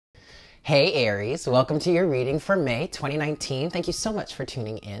Hey Aries, welcome to your reading for May 2019. Thank you so much for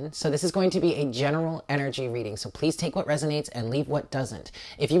tuning in. So this is going to be a general energy reading, so please take what resonates and leave what doesn't.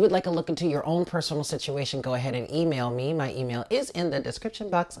 If you would like a look into your own personal situation, go ahead and email me. My email is in the description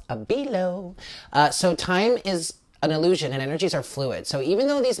box below. So time is an illusion and energies are fluid. So even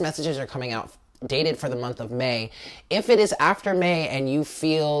though these messages are coming out dated for the month of May, if it is after May and you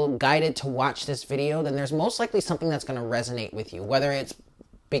feel guided to watch this video, then there's most likely something that's going to resonate with you, whether it's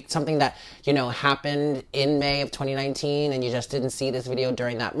something that, happened in May of 2019 and you just didn't see this video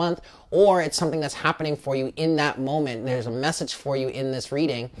during that month, or it's something that's happening for you in that moment. There's a message for you in this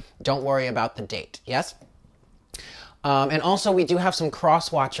reading. Don't worry about the date. Yes? And also we do have some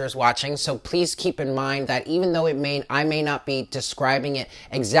cross watchers watching, so please keep in mind that even though I may not be describing it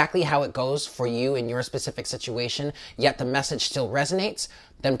exactly how it goes for you in your specific situation, yet the message still resonates,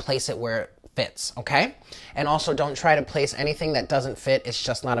 then place it where it fits, okay? And also don't try to place anything that doesn't fit. It's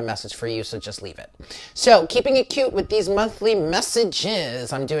just not a message for you, so just leave it. So keeping it cute with these monthly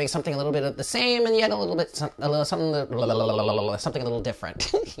messages, I'm doing something a little bit of the same and yet something a little different.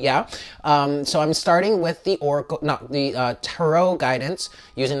 Yeah. So I'm starting with the tarot guidance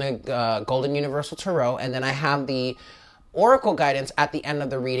using the Golden Universal Tarot, and then I have the Oracle guidance at the end of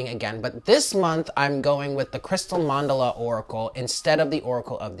the reading again. But this month, I'm going with the Crystal Mandala Oracle instead of the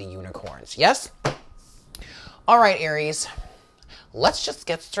Oracle of the Unicorns. Yes? All right, Aries. Let's just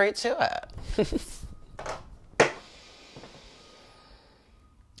get straight to it.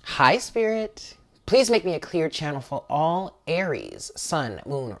 Hi, Spirit. Please make me a clear channel for all Aries, Sun,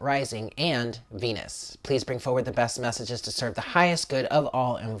 Moon, Rising, and Venus. Please bring forward the best messages to serve the highest good of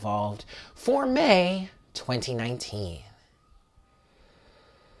all involved for May 2019.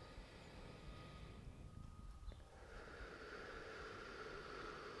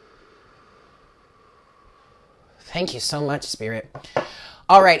 Thank you so much, Spirit.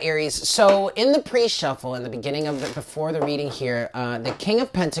 All right, Aries. So in the pre-shuffle, in the beginning of before the reading here, the King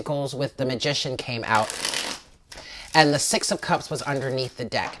of Pentacles with the Magician came out, and the Six of Cups was underneath the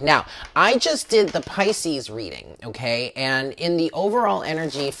deck. Now, I just did the Pisces reading, okay? And in the overall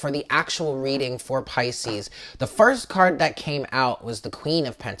energy for the actual reading for Pisces, the first card that came out was the Queen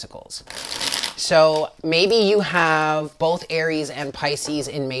of Pentacles. So maybe you have both Aries and Pisces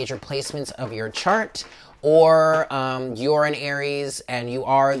in major placements of your chart, or you're an Aries and you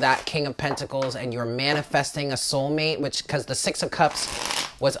are that King of Pentacles and you're manifesting a soulmate, because the Six of Cups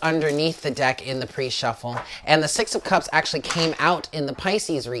was underneath the deck in the pre-shuffle, and the Six of Cups actually came out in the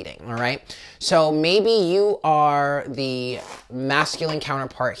Pisces reading, all right? So maybe you are the masculine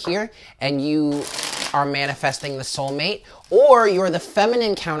counterpart here and you are manifesting the soulmate, or you're the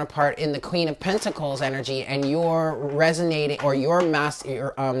feminine counterpart in the Queen of Pentacles energy and you're resonating, or you're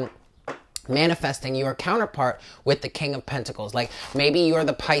manifesting your counterpart with the King of Pentacles. Like maybe you're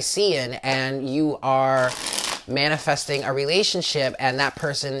the Piscean and you are manifesting a relationship and that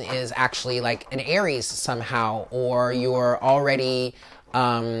person is actually like an Aries somehow, or you're already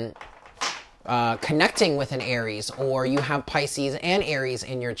connecting with an Aries, or you have Pisces and Aries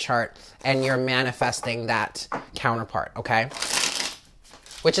in your chart and you're manifesting that counterpart, okay?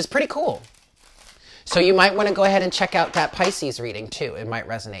 Which is pretty cool. So you might want to go ahead and check out that Pisces reading too. It might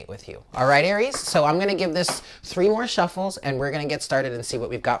resonate with you. All right, Aries? So I'm going to give this 3 more shuffles and we're going to get started and see what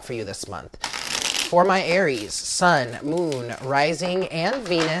we've got for you this month. For my Aries, Sun, Moon, Rising, and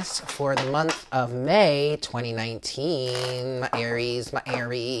Venus for the month of May 2019. My Aries, my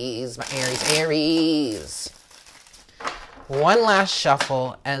Aries, my Aries, Aries. One last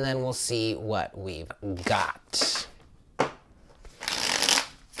shuffle and then we'll see what we've got.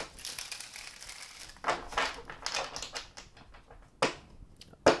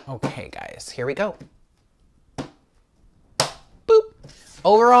 Okay, guys, here we go. Boop.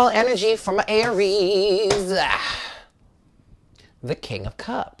 Overall energy from Aries. The King of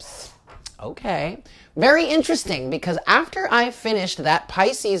Cups. Okay. Very interesting, because after I finished that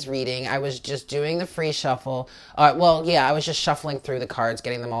Pisces reading, I was just doing the free shuffle. I was just shuffling through the cards,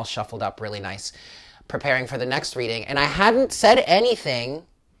 getting them all shuffled up really nice, preparing for the next reading. And I hadn't said anything.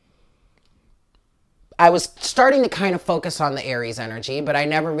 I was starting to kind of focus on the Aries energy, but I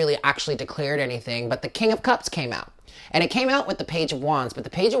never really actually declared anything. But the King of Cups came out. And it came out with the Page of Wands, but the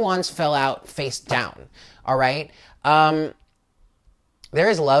Page of Wands fell out face down. All right? There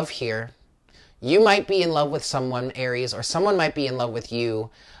is love here. You might be in love with someone, Aries, or someone might be in love with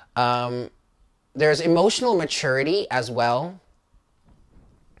you. There's emotional maturity as well.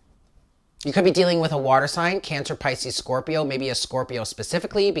 You could be dealing with a water sign, Cancer, Pisces, Scorpio, maybe a Scorpio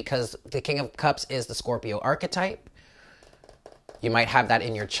specifically, because the King of Cups is the Scorpio archetype. You might have that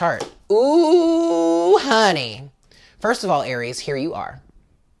in your chart. Ooh, honey. First of all, Aries, here you are.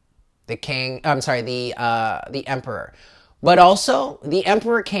 The king, I'm sorry, the emperor. But also, the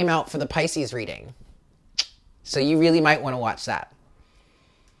emperor came out for the Pisces reading. So you really might want to watch that.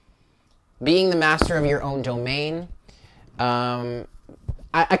 Being the master of your own domain. I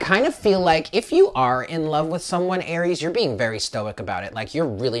kind of feel like if you are in love with someone, Aries, you're being very stoic about it. Like, you're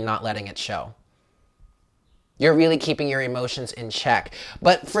really not letting it show. You're really keeping your emotions in check.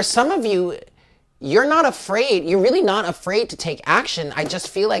 But for some of you, you're not afraid. You're really not afraid to take action. I just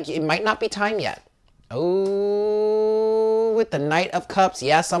feel like it might not be time yet. Oh, with the Knight of Cups.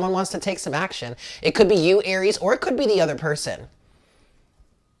 Yeah, someone wants to take some action. It could be you, Aries, or it could be the other person.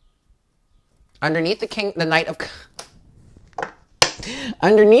 Underneath the Knight of Cups.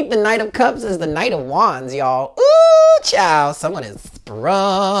 Underneath the Knight of Cups is the Knight of Wands, y'all. Ooh, child. Someone is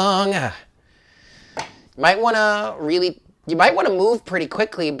sprung. You might want to move pretty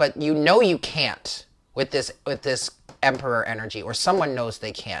quickly, but you know you can't with this Emperor energy, or someone knows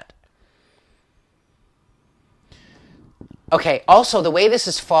they can't. Okay, also, the way this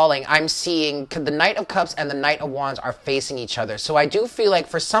is falling, I'm seeing the Knight of Cups and the Knight of Wands are facing each other. So I do feel like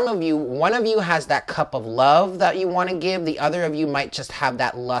for some of you, one of you has that cup of love that you want to give. The other of you might just have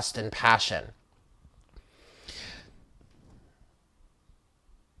that lust and passion.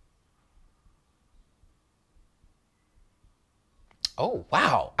 Oh,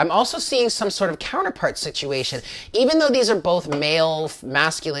 wow. I'm also seeing some sort of counterpart situation. Even though these are both male,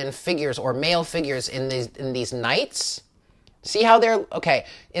 masculine figures or male figures in these knights. See how they're, okay,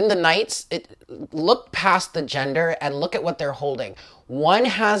 in the knights, look past the gender and look at what they're holding. One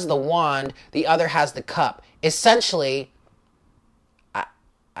has the wand, the other has the cup. Essentially,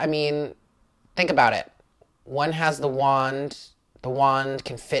 I mean, think about it. One has the wand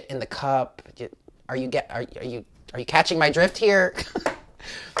can fit in the cup. Are you catching my drift here?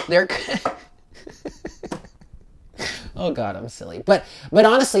 They're oh God, I'm silly. But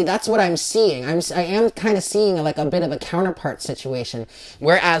honestly, that's what I'm seeing. I am kind of seeing like a bit of a counterpart situation,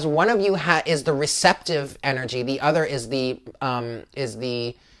 whereas one of you is the receptive energy, the other is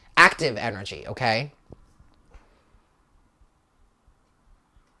the active energy. Okay.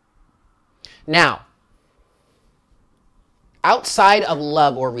 Now, outside of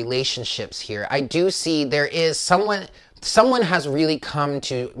love or relationships here, I do see there is someone has really come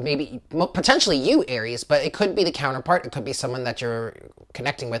to, maybe potentially you, Aries, but it could be the counterpart. It could be someone that you're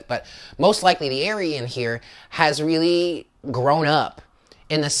connecting with, but most likely the Arian here has really grown up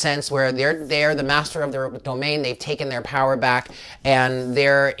in the sense where they're the master of their domain. They've taken their power back and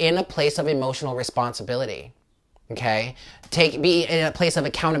they're in a place of emotional responsibility. Okay, be in a place of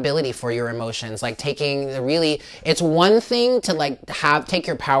accountability for your emotions, like it's one thing to take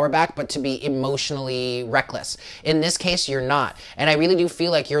your power back, but to be emotionally reckless. In this case, you're not. And I really do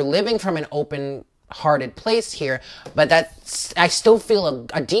feel like you're living from an open-hearted place here, but I still feel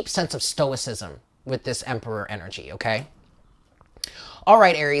a deep sense of stoicism with this Emperor energy, okay? All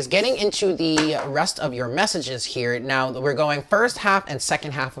right, Aries, getting into the rest of your messages here. Now, we're going first half and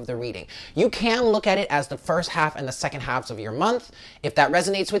second half of the reading. You can look at it as the first half and the second halves of your month. If that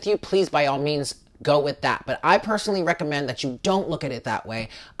resonates with you, please, by all means, go with that. But I personally recommend that you don't look at it that way.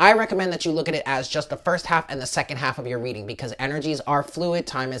 I recommend that you look at it as just the first half and the second half of your reading, because energies are fluid.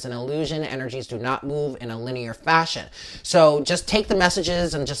 Time is an illusion. Energies do not move in a linear fashion. So just take the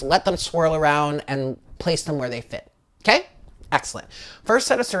messages and just let them swirl around and place them where they fit. Okay? Excellent. First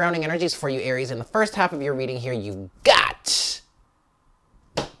set of surrounding energies for you, Aries. In the first half of your reading here, you've got,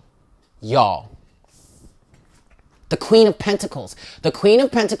 y'all, the Queen of Pentacles. The Queen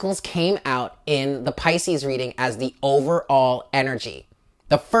of Pentacles came out in the Pisces reading as the overall energy.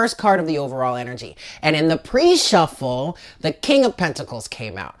 The first card of the overall energy. And in the pre-shuffle, the King of Pentacles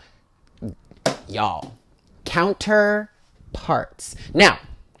came out. Y'all, counterparts. Now,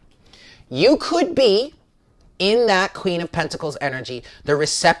 you could be in that Queen of Pentacles energy, the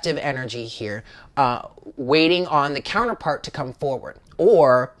receptive energy here, waiting on the counterpart to come forward.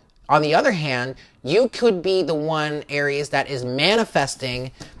 Or, on the other hand, you could be the one, Aries, that is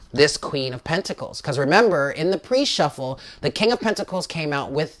manifesting this Queen of Pentacles. Because remember, in the pre-shuffle, the King of Pentacles came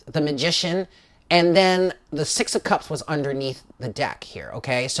out with the Magician, and then the Six of Cups was underneath the deck here,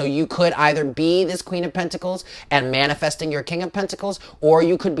 okay? So you could either be this Queen of Pentacles and manifesting your King of Pentacles, or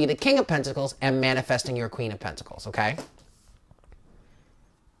you could be the King of Pentacles and manifesting your Queen of Pentacles, okay?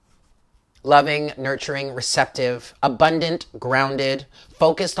 Loving, nurturing, receptive, abundant, grounded,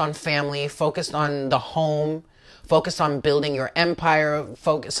 focused on family, focused on the home, focused on building your empire.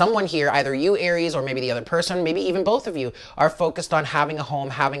 Someone here, either you, Aries, or maybe the other person, maybe even both of you, are focused on having a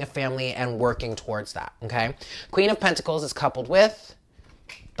home, having a family, and working towards that, okay? Queen of Pentacles is coupled with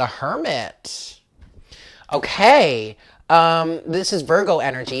the Hermit. Okay, This is Virgo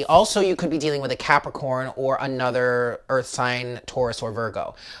energy. Also, you could be dealing with a Capricorn or another earth sign, Taurus or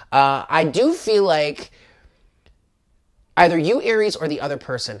Virgo. I do feel like either you, Aries, or the other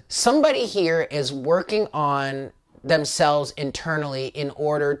person, somebody here is working on themselves internally in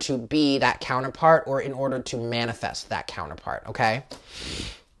order to be that counterpart or in order to manifest that counterpart, okay?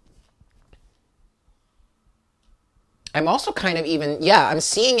 I'm also kind of even, yeah, I'm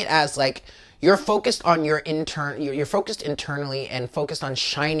seeing it as like you're focused on your you're focused internally and focused on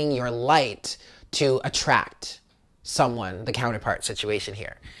shining your light to attract someone, the counterpart situation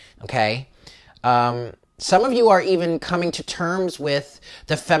here, okay? Some of you are even coming to terms with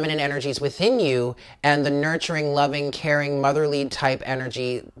the feminine energies within you and the nurturing, loving, caring, motherly type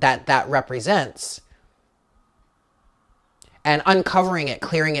energy that represents, and uncovering it,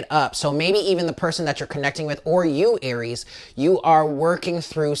 clearing it up. So maybe even the person that you're connecting with, or you, Aries, you are working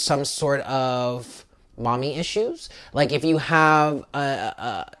through some sort of mommy issues. Like if you have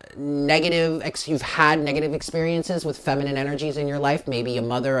you've had negative experiences with feminine energies in your life, maybe a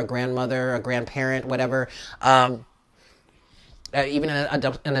mother, a grandmother, a grandparent, whatever, even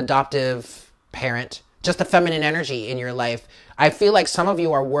an adoptive parent, just a feminine energy in your life. I feel like some of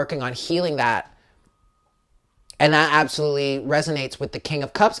you are working on healing that. And that absolutely resonates with the King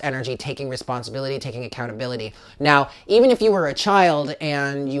of Cups energy, taking responsibility, taking accountability. Now, even if you were a child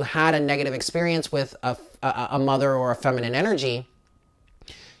and you had a negative experience with a mother or a feminine energy,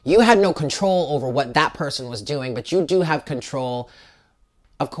 you had no control over what that person was doing, but you do have control,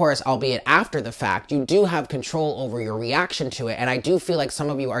 of course, albeit after the fact. You do have control over your reaction to it. And I do feel like some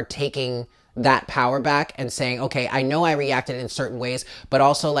of you are taking that power back and saying, okay, I know I reacted in certain ways, but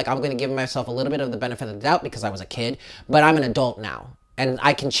also like I'm going to give myself a little bit of the benefit of the doubt because I was a kid, but I'm an adult now and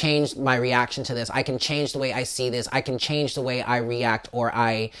I can change my reaction to this. I can change the way I see this. I can change the way I react or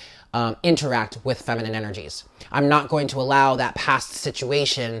I interact with feminine energies. I'm not going to allow that past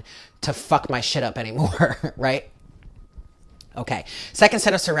situation to fuck my shit up anymore, right? Okay, second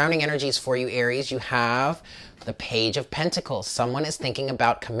set of surrounding energies for you, Aries. You have the Page of Pentacles. Someone is thinking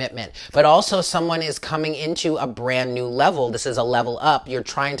about commitment, but also someone is coming into a brand new level. This is a level up. You're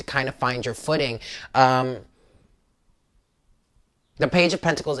trying to kind of find your footing. The Page of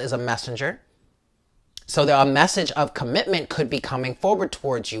Pentacles is a messenger. So a message of commitment could be coming forward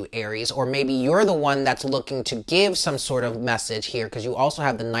towards you, Aries, or maybe you're the one that's looking to give some sort of message here because you also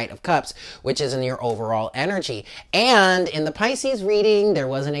have the Knight of Cups, which is in your overall energy. And in the Pisces reading, there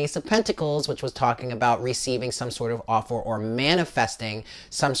was an Ace of Pentacles, which was talking about receiving some sort of offer or manifesting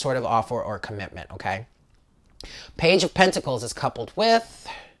some sort of offer or commitment, okay? Page of Pentacles is coupled with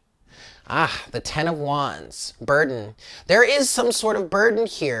the Ten of Wands, burden. There is some sort of burden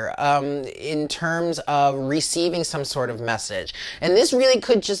here in terms of receiving some sort of message. And this really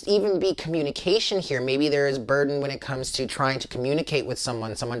could just even be communication here. Maybe there is burden when it comes to trying to communicate with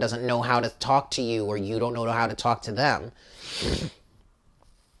someone. Someone doesn't know how to talk to you or you don't know how to talk to them.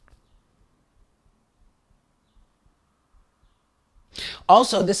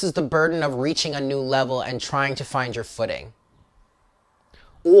 Also, this is the burden of reaching a new level and trying to find your footing.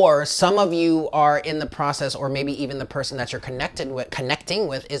 Or some of you are in the process, or maybe even the person that you're connecting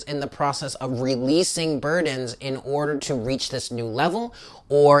with is in the process of releasing burdens in order to reach this new level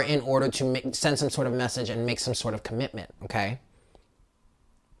or in order to send some sort of message and make some sort of commitment, okay?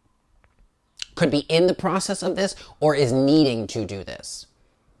 Could be in the process of this or is needing to do this.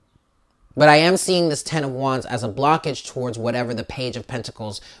 But I am seeing this Ten of Wands as a blockage towards whatever the Page of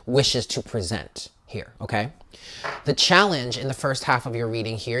Pentacles wishes to present here, okay? The challenge in the first half of your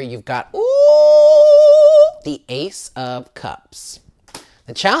reading here, you've got, the Ace of Cups.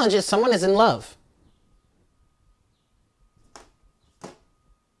 The challenge is someone is in love.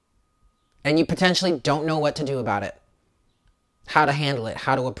 And you potentially don't know what to do about it. How to handle it,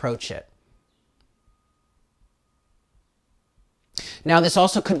 how to approach it. Now, this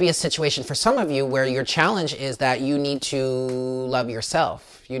also could be a situation for some of you where your challenge is that you need to love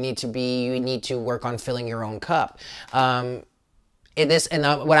yourself. You need to work on filling your own cup. What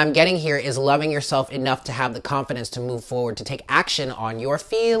I'm getting here is loving yourself enough to have the confidence to move forward, to take action on your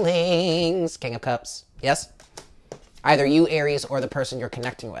feelings. King of Cups. Yes? Either you, Aries, or the person you're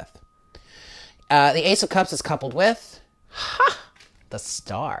connecting with. The Ace of Cups is coupled with the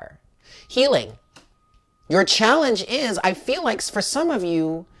Star. Healing. Your challenge is, I feel like for some of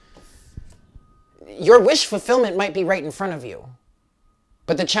you, your wish fulfillment might be right in front of you.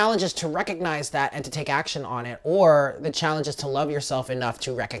 But the challenge is to recognize that and to take action on it. Or the challenge is to love yourself enough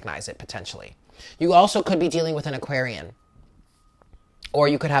to recognize it potentially. You also could be dealing with an Aquarian. Or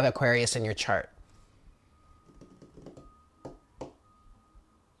you could have Aquarius in your chart.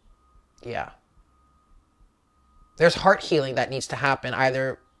 Yeah. There's heart healing that needs to happen.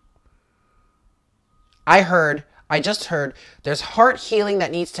 Either I just heard there's heart healing that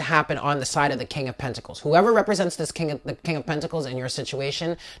needs to happen on the side of the King of Pentacles. Whoever represents the King of Pentacles in your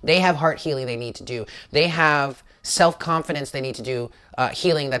situation, they have heart healing they need to do. They have self-confidence they need to do,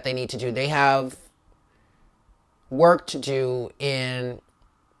 healing that they need to do. They have work to do in...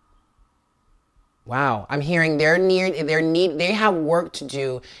 Wow, I'm hearing they have work to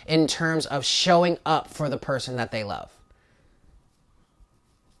do in terms of showing up for the person that they love.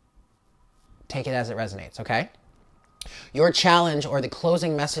 Take it as it resonates, okay? Your challenge or the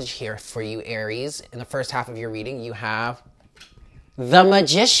closing message here for you, Aries, in the first half of your reading, you have the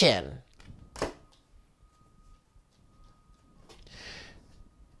Magician.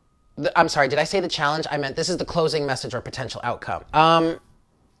 I'm sorry, did I say the challenge? I meant this is the closing message or potential outcome.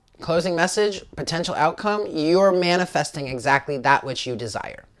 Closing message, potential outcome, you're manifesting exactly that which you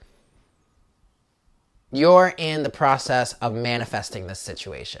desire. You're in the process of manifesting this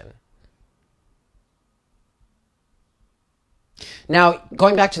situation. Now,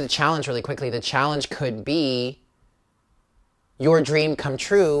 going back to the challenge really quickly, the challenge could be your dream come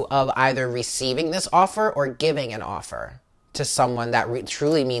true of either receiving this offer or giving an offer to someone that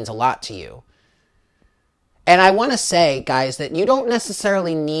truly means a lot to you. And I want to say, guys, that you don't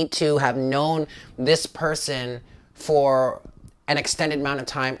necessarily need to have known this person for an extended amount of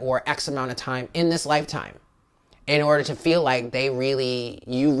time or X amount of time in this lifetime in order to feel like they really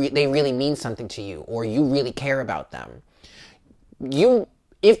mean something to you or you really care about them.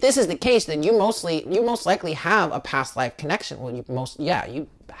 If this is the case, then you most likely have a past life connection. Well, most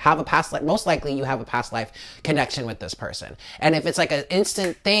likely you have a past life connection with this person. And if it's like an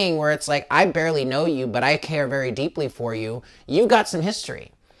instant thing where it's like, I barely know you, but I care very deeply for you, you've got some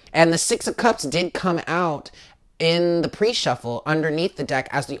history. And the Six of Cups did come out in the pre-shuffle underneath the deck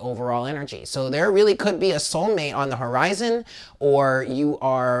as the overall energy. So there really could be a soulmate on the horizon, or you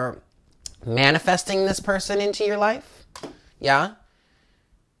are manifesting this person into your life. Yeah?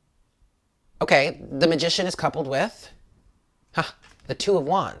 Okay, the Magician is coupled with the Two of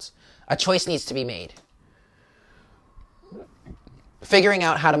Wands. A choice needs to be made. Figuring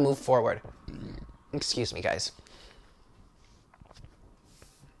out how to move forward. Excuse me, guys.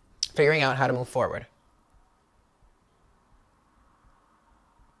 Figuring out how to move forward.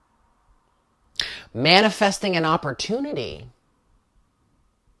 Manifesting an opportunity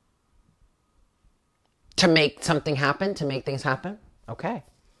to make something happen, to make things happen. Okay.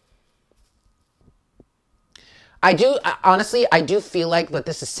 I do feel like what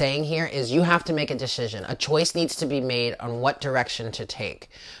this is saying here is you have to make a decision. A choice needs to be made on what direction to take,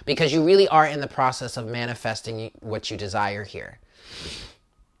 because you really are in the process of manifesting what you desire here.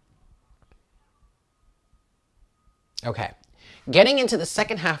 Okay. Getting into the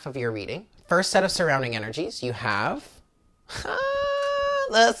second half of your reading, first set of surrounding energies, you have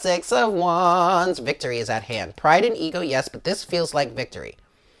the Six of Wands. Victory is at hand. Pride and ego, yes, but this feels like victory.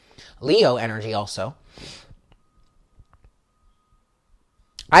 Leo energy also.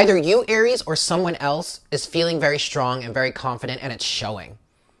 Either you, Aries, or someone else is feeling very strong and very confident, and it's showing.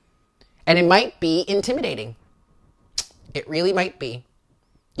 And it might be intimidating. It really might be.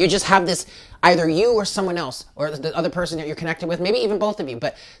 You just have this, either you or someone else, or the other person that you're connected with, maybe even both of you,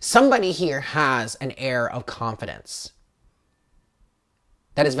 but somebody here has an air of confidence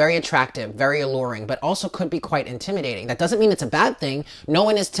that is very attractive, very alluring, but also could be quite intimidating. That doesn't mean it's a bad thing. No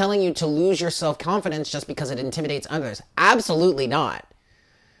one is telling you to lose your self-confidence just because it intimidates others. Absolutely not.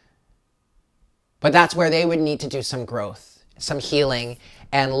 But that's where they would need to do some growth, some healing,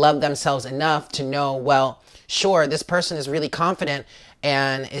 and love themselves enough to know, well, sure, this person is really confident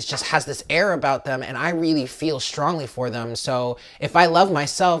and it just has this air about them, and I really feel strongly for them. So if I love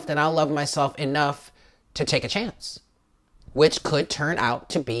myself, then I'll love myself enough to take a chance, which could turn out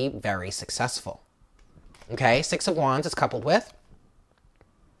to be very successful. Okay, Six of Wands is coupled with,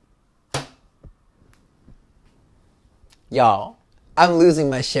 y'all, I'm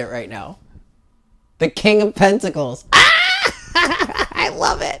losing my shit right now, the King of Pentacles. I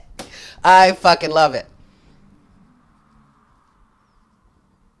love it. I fucking love it.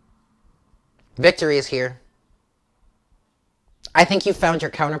 Victory is here. I think you found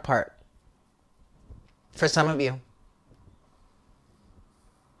your counterpart. For some of you.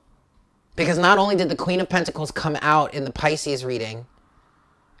 Because not only did the Queen of Pentacles come out in the Pisces reading,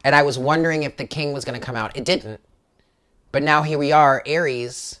 and I was wondering if the King was going to come out. It didn't. But now here we are,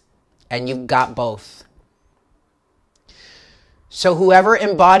 Aries, and you've got both. So whoever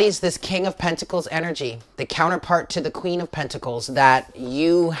embodies this King of Pentacles energy, the counterpart to the Queen of Pentacles, that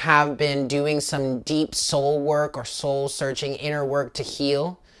you have been doing some deep soul work or soul searching, inner work to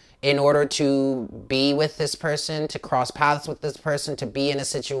heal in order to be with this person, to cross paths with this person, to be in a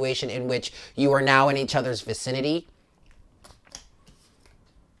situation in which you are now in each other's vicinity.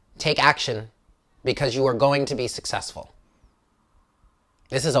 Take action because you are going to be successful.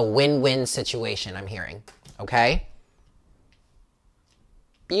 This is a win-win situation, I'm hearing. Okay?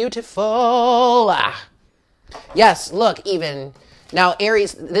 Beautiful. Yes, look, even now,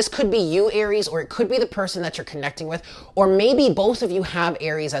 Aries, this could be you, Aries, or it could be the person that you're connecting with, or maybe both of you have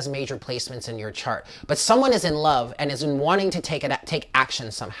Aries as major placements in your chart, but someone is in love and is in wanting to take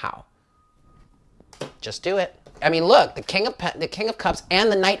action somehow. Just do it. I mean, look, the King of Cups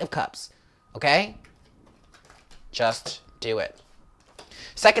and the Knight of Cups. Okay? Just do it.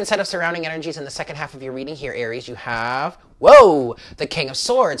 Second set of surrounding energies in the second half of your reading here, Aries, you have, whoa, the King of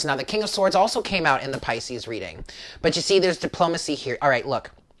Swords. Now, the King of Swords also came out in the Pisces reading. But you see, there's diplomacy here. All right,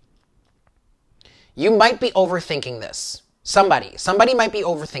 look. You might be overthinking this. Somebody might be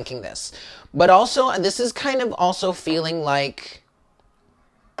overthinking this. But also, this is kind of also feeling like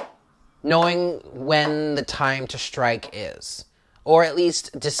knowing when the time to strike is. Or at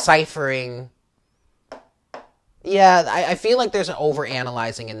least deciphering. Yeah, I feel like there's an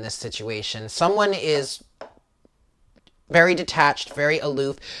overanalyzing in this situation. Someone is very detached, very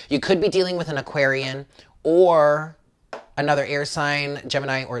aloof. You could be dealing with an Aquarian or another air sign,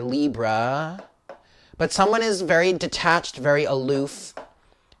 Gemini or Libra. But someone is very detached, very aloof,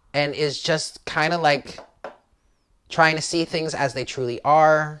 and is just kind of like trying to see things as they truly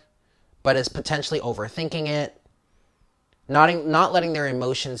are, but is potentially overthinking it, not letting their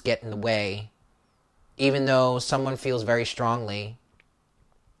emotions get in the way. Even though someone feels very strongly.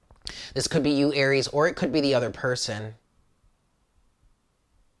 This could be you, Aries, or it could be the other person.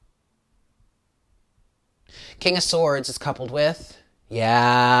 King of Swords is coupled with,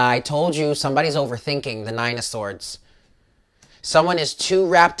 yeah, I told you, somebody's overthinking the Nine of Swords. Someone is too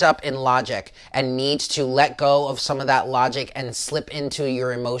wrapped up in logic and needs to let go of some of that logic and slip into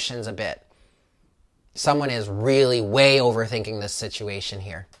your emotions a bit. Someone is really way overthinking this situation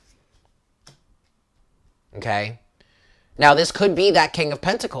here. Okay? Now, this could be that King of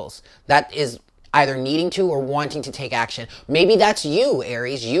Pentacles that is either needing to or wanting to take action. Maybe that's you,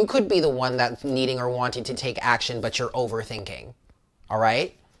 Aries. You could be the one that's needing or wanting to take action, but you're overthinking. All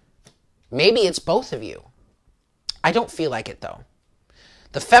right? Maybe it's both of you. I don't feel like it, though.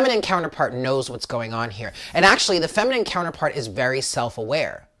 The feminine counterpart knows what's going on here. And actually, the feminine counterpart is very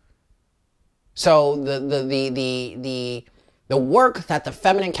self-aware. So the work that the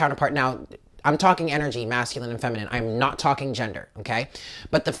feminine counterpart... Now, I'm talking energy, masculine and feminine. I'm not talking gender, okay?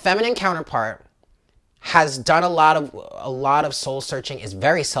 But the feminine counterpart has done a lot of soul searching, is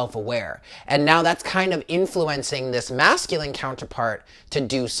very self-aware. And now that's kind of influencing this masculine counterpart to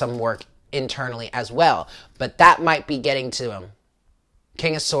do some work internally as well. But that might be getting to him.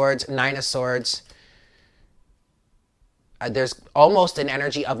 King of Swords, Nine of Swords. There's almost an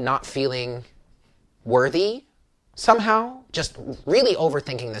energy of not feeling worthy somehow. Just really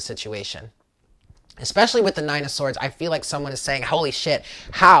overthinking the situation. Especially with the Nine of Swords, I feel like someone is saying, holy shit,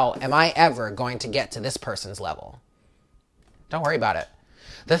 how am I ever going to get to this person's level? Don't worry about it.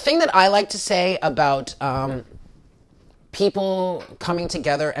 The thing that I like to say about people coming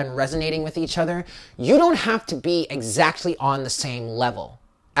together and resonating with each other, you don't have to be exactly on the same level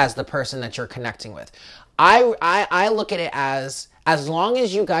as the person that you're connecting with. I look at it as long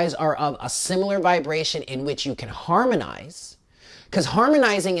as you guys are of a similar vibration in which you can harmonize. Because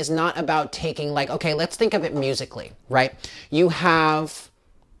harmonizing is not about taking, like, okay, let's think of it musically, right? You have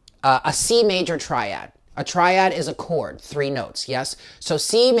a C major triad. A triad is a chord, 3 notes, yes? So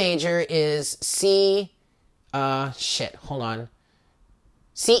C major is C, hold on.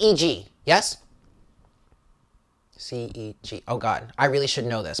 C, E, G, yes? C, E, G. Oh, God. I really should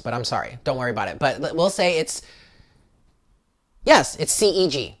know this, but I'm sorry. Don't worry about it. But we'll say it's, yes, it's C, E,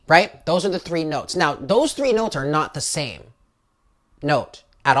 G, right? Those are the 3 notes. Now, those 3 notes are not the same note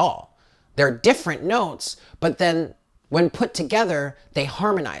at all. They're different notes, but then when put together, they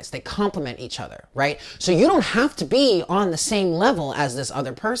harmonize, they complement each other, right? So you don't have to be on the same level as this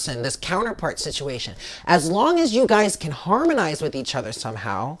other person, this counterpart situation. As long as you guys can harmonize with each other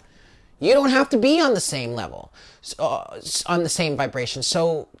somehow, you don't have to be on the same level, on the same vibration.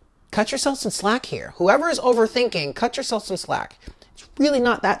 So cut yourself some slack here. Whoever is overthinking, cut yourself some slack. It's really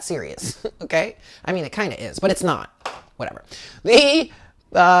not that serious, okay? I mean, it kind of is, but it's not. Whatever. The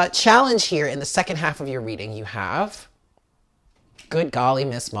challenge here in the second half of your reading, you have, good golly,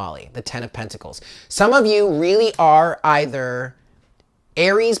 Miss Molly, the 10 of Pentacles. Some of you really are either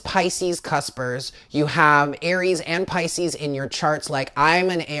Aries, Pisces, cuspers. You have Aries and Pisces in your charts. Like I'm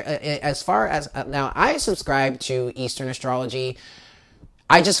as far as, now I subscribe to Eastern astrology.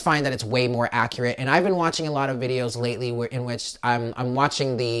 I just find that it's way more accurate. And I've been watching a lot of videos lately in which I'm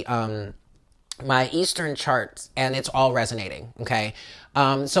watching the my Eastern charts, and it's all resonating. Okay.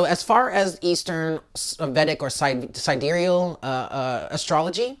 So as far as Eastern Vedic or sidereal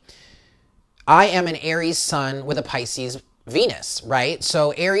astrology, I am an Aries sun with a Pisces Venus, right?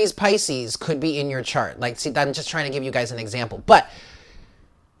 So Aries Pisces could be in your chart. Like, see, I'm just trying to give you guys an example. But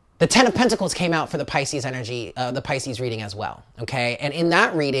the Ten of Pentacles came out for the Pisces energy, the Pisces reading as well, okay? And in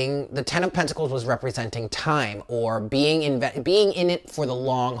that reading, the Ten of Pentacles was representing time, or being in it for the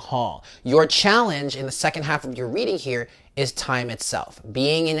long haul. Your challenge in the second half of your reading here is time itself,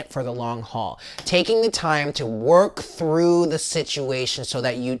 being in it for the long haul, taking the time to work through the situation so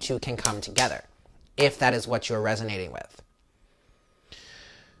that you two can come together, if that is what you're resonating with.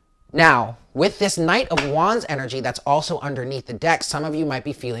 Now, with this Knight of Wands energy that's also underneath the deck, some of you might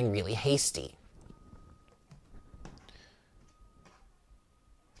be feeling really hasty.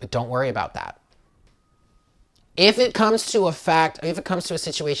 But don't worry about that. If it comes to a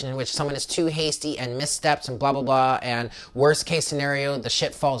situation in which someone is too hasty and missteps and blah, blah, blah, and worst case scenario, the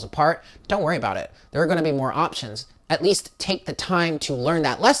shit falls apart, don't worry about it. There are going to be more options. At least take the time to learn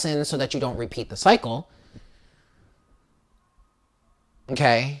that lesson so that you don't repeat the cycle.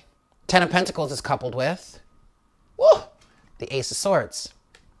 Okay? Ten of Pentacles is coupled with the Ace of Swords.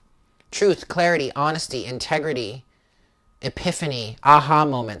 Truth, clarity, honesty, integrity, epiphany, aha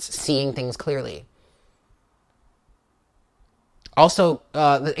moments, seeing things clearly. Also,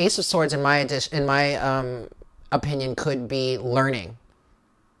 the Ace of Swords, in my opinion, could be learning.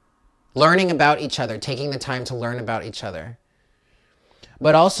 Learning about each other, taking the time to learn about each other.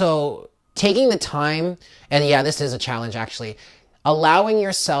 But also taking the time, and yeah, this is a challenge actually, allowing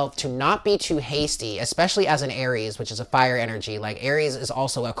yourself to not be too hasty, especially as an Aries, which is a fire energy. Like, Aries is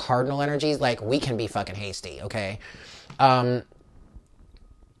also a cardinal energy. Like, we can be fucking hasty, okay? But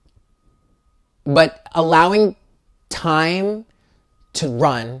allowing time to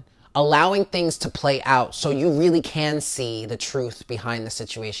run, allowing things to play out so you really can see the truth behind the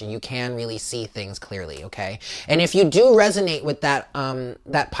situation. You can really see things clearly, okay? And if you do resonate with that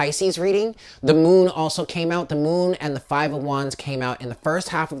that Pisces reading, the moon also came out. The moon and the Five of Wands came out in the first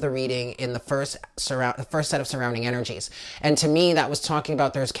half of the reading, in the first set of surrounding energies. And to me, that was talking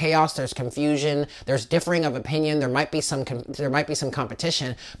about there's chaos, there's confusion, there's differing of opinion, there might be some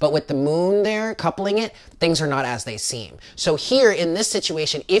competition, but with the moon there coupling it, things are not as they seem. So here in this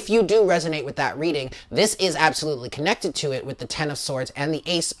situation, if you do resonate with that reading, this is absolutely connected to it with the Ten of Swords and the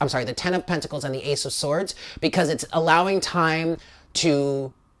the Ten of Pentacles and the Ace of Swords, because it's allowing time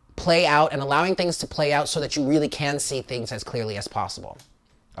to play out and allowing things to play out so that you really can see things as clearly as possible.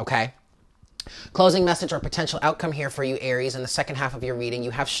 Okay? Closing message or potential outcome here for you, Aries, in the second half of your reading,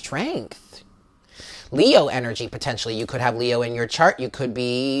 you have strength. Leo energy, potentially. You could have Leo in your chart. You could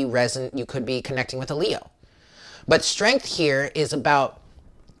be connecting with a Leo. But strength here is about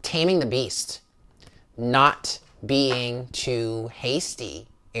taming the beast, not being too hasty,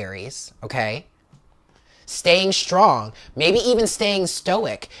 Aries, okay? Staying strong, maybe even staying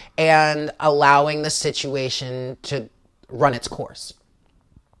stoic and allowing the situation to run its course.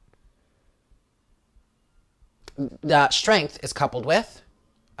 The strength is coupled with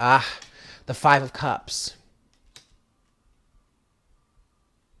the Five of Cups.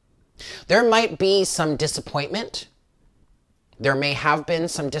 There might be some disappointment. There may have been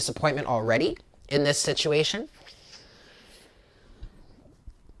some disappointment already in this situation.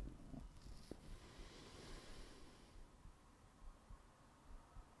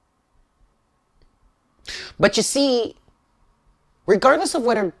 But you see, regardless of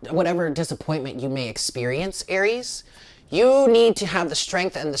whatever disappointment you may experience, Aries, you need to have the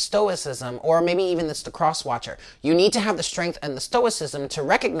strength and the stoicism, or maybe even it's the cross watcher. You need to have the strength and the stoicism to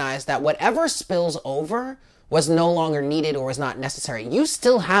recognize that whatever spills over was no longer needed or was not necessary. You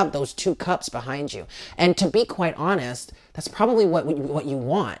still have those two cups behind you. And to be quite honest, that's probably what you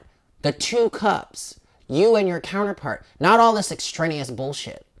want. The two cups, you and your counterpart, not all this extraneous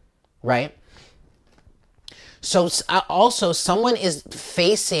bullshit, right? So also someone is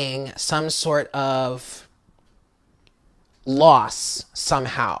facing some sort of loss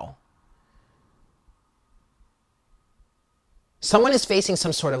somehow. Someone is facing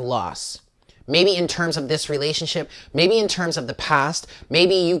some sort of loss. Maybe in terms of this relationship, maybe in terms of the past,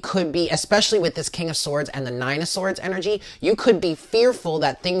 maybe you could be, especially with this King of Swords and the Nine of Swords energy, you could be fearful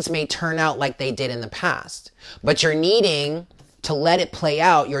that things may turn out like they did in the past. But you're needing to let it play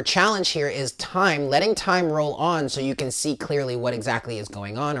out. Your challenge here is time, letting time roll on so you can see clearly what exactly is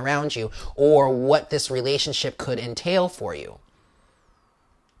going on around you or what this relationship could entail for you.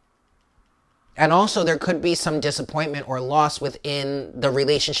 And also there could be some disappointment or loss within the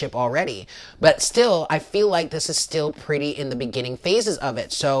relationship already. But still, I feel like this is still pretty in the beginning phases of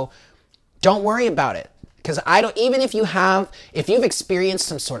it. So don't worry about it. Because even if you've experienced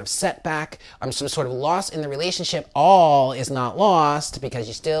some sort of setback, some sort of loss in the relationship, all is not lost because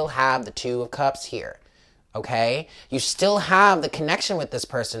you still have the Two of Cups here. Okay? You still have the connection with this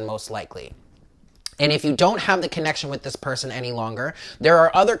person, most likely. And if you don't have the connection with this person any longer, there are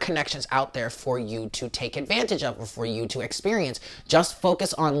other connections out there for you to take advantage of or for you to experience. Just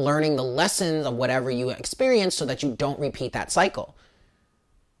focus on learning the lessons of whatever you experience so that you don't repeat that cycle.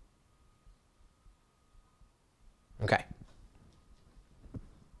 Okay.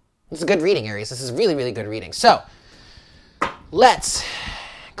 This is a good reading, Aries. This is really, really good reading. So, let's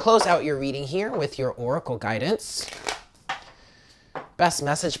close out your reading here with your oracle guidance. Best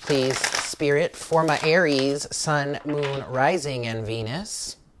message, please, Spirit, for my Aries, Sun, Moon, Rising, and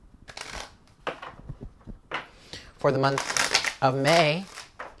Venus. For the month of May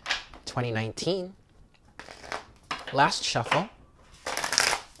 2019. Last shuffle.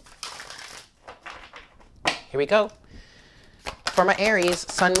 Here we go. For my Aries,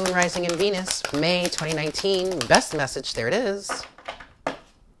 Sun, Moon, Rising, and Venus, May 2019. Best message, there it is.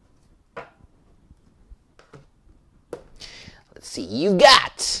 Let's see, you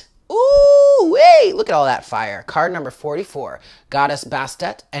got, ooh, hey, look at all that fire. Card number 44, Goddess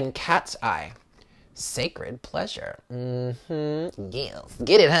Bastet and Cat's Eye. Sacred Pleasure. Yes,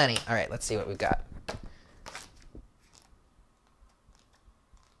 get it, honey. All right, let's see what we've got.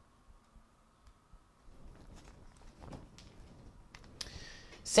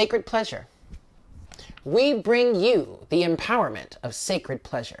 Sacred pleasure. We bring you the empowerment of sacred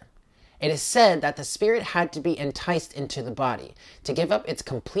pleasure. It is said that the spirit had to be enticed into the body to give up its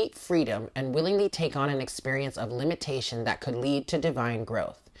complete freedom and willingly take on an experience of limitation that could lead to divine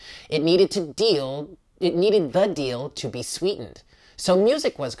growth. It needed the deal to be sweetened. So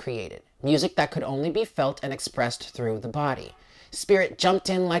music was created, music that could only be felt and expressed through the body. Spirit jumped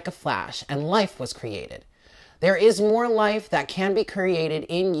in like a flash and life was created. There is more life that can be created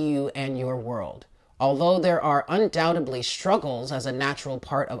in you and your world. Although there are undoubtedly struggles as a natural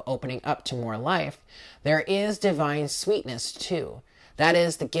part of opening up to more life, there is divine sweetness too. That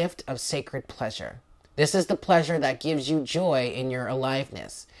is the gift of sacred pleasure. This is the pleasure that gives you joy in your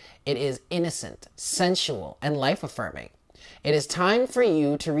aliveness. It is innocent, sensual, and life-affirming. It is time for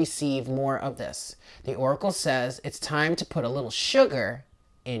you to receive more of this. The oracle says it's time to put a little sugar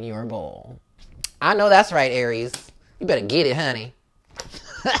in your bowl. I know that's right, Aries. You better get it, honey.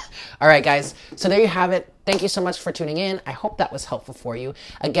 All right, guys. So there you have it. Thank you so much for tuning in. I hope that was helpful for you.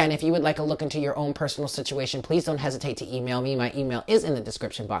 Again, if you would like a look into your own personal situation, please don't hesitate to email me. My email is in the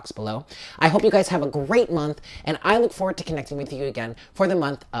description box below. I hope you guys have a great month, and I look forward to connecting with you again for the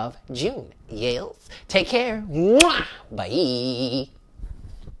month of June. Yes. Take care. Mwah! Bye.